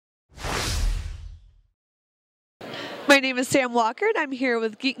My name is Sam Walker, and I'm here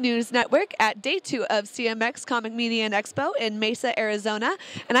with Geek News Network at Day 2 of CMX Comic Media and Expo in Mesa, Arizona.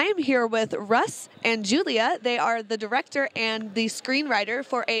 And I am here with Russ and Julia. They are the director and the screenwriter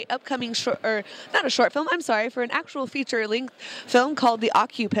for a upcoming for an actual feature-length film called The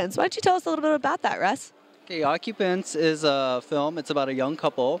Occupants. Why don't you tell us a little bit about that, Russ? Okay, Occupants is a film. It's about a young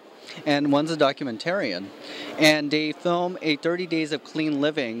couple, and one's a documentarian. And they film a 30 Days of Clean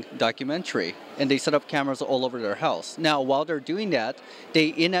Living documentary, and they set up cameras all over their house. Now, while they're doing that, they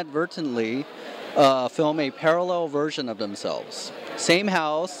inadvertently film a parallel version of themselves. Same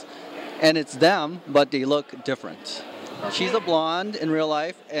house, and it's them, but they look different. She's a blonde in real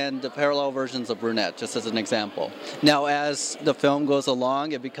life, and the parallel version's a brunette, just as an example. Now, as the film goes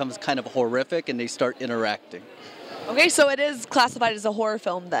along, it becomes kind of horrific, and they start interacting. Okay, so it is classified as a horror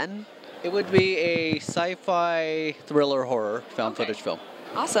film then? It would be a sci-fi thriller horror found footage film.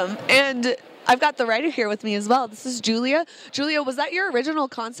 Awesome. And I've got the writer here with me as well. This is Julia. Julia, was that your original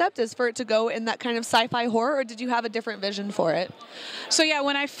concept, is for it to go in that kind of sci-fi horror, or did you have a different vision for it? So yeah,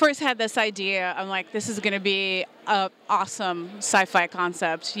 when I first had this idea, I'm like, this is going to be an awesome sci-fi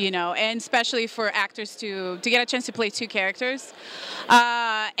concept, you know, and especially for actors to get a chance to play two characters.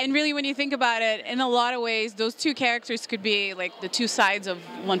 And really, when you think about it, in a lot of ways, those two characters could be like the two sides of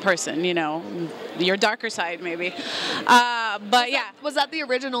one person, you know, your darker side maybe. Was that the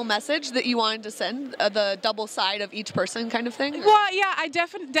original message that you wanted to send, the double side of each person kind of thing? Well, yeah,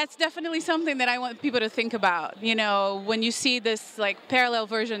 that's definitely something that I want people to think about. You know, when you see this like parallel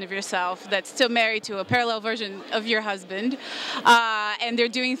version of yourself that's still married to a parallel version of your husband, and they're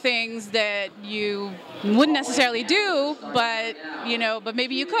doing things that you wouldn't necessarily do, but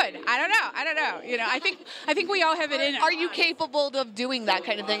maybe you could. I don't know. You know, I think we all have it in. Are you capable of doing that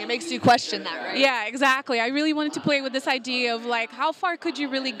kind of thing? It makes you question that, right? Yeah, exactly. I really wanted to play with this idea of like, how far could you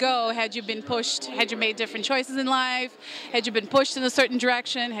really go had you been pushed, had you made different choices in life, had you been pushed in a certain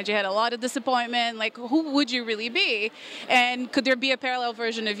direction, had you had a lot of disappointment, like who would you really be? And could there be a parallel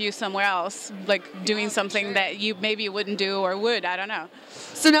version of you somewhere else, like doing something that you maybe wouldn't do or would? I don't know.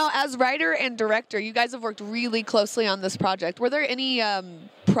 So now, as writer and director, you guys have worked really closely on this project. Were there any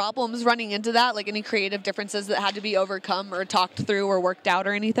problems running into that, like any creative differences that had to be overcome or talked through or worked out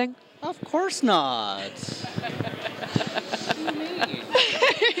or anything? Of course not.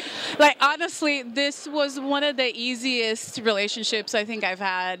 Like, honestly, this was one of the easiest relationships I think I've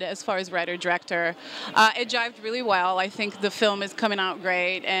had as far as writer-director. It jived really well. I think the film is coming out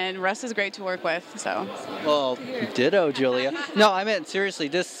great, and Russ is great to work with. So. Well, ditto, Julia. No, I mean, seriously,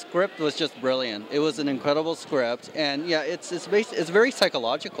 this script was just brilliant. It was an incredible script, and yeah, it's very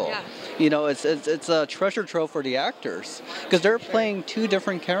psychological. Yeah. You know, it's a treasure trove for the actors, because they're playing two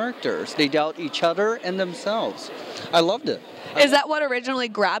different characters. They doubt each other and themselves. I loved it. Is that what originally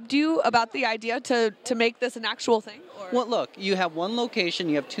grabbed you about the idea to make this an actual thing? Or? Well, look, you have one location,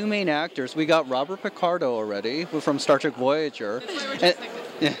 you have two main actors. We got Robert Picardo already, from Star Trek Voyager.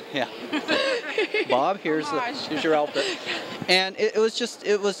 Yeah. Bob, here's your outfit. And it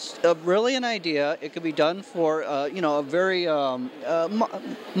was a brilliant idea. It could be done for a very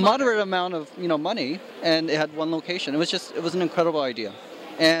moderate amount of money, and it had one location. It was an incredible idea,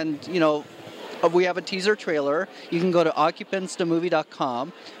 and we have a teaser trailer. You can go to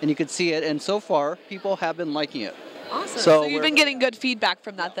occupantsthemovie.com and you can see it. And so far, people have been liking it. Awesome. So you've been getting good feedback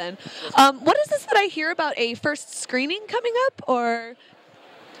from that then. What is this that I hear about, a first screening coming up, or?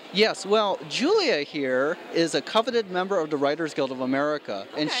 Yes, well, Julia here is a coveted member of the Writers Guild of America.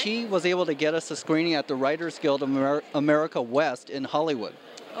 Okay. And she was able to get us a screening at the Writers Guild of America West in Hollywood.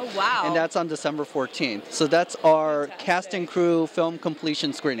 Oh, wow. And that's on December 14th. So that's our cast and crew film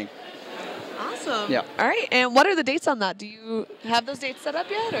completion screening. Awesome. Yeah. All right. And what are the dates on that? Do you have those dates set up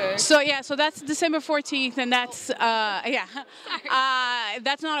yet? Or? So that's December 14th, and that's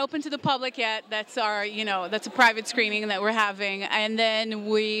that's not open to the public yet. That's our that's a private screening that we're having, and then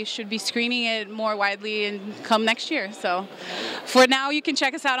we should be screening it more widely and come next year. So for now, you can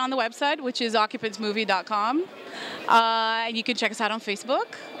check us out on the website, which is occupantsmovie.com. And you can check us out on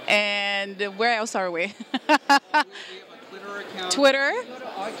Facebook. And where else are we? Twitter.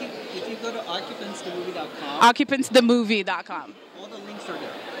 If you go to occupantsthemovie.com. Occupantsthemovie.com. All the links are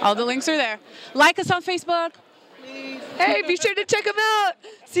there. All the links are there. Like us on Facebook. Please. Hey, be sure to check them out.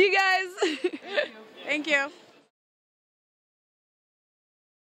 See you guys. Thank you.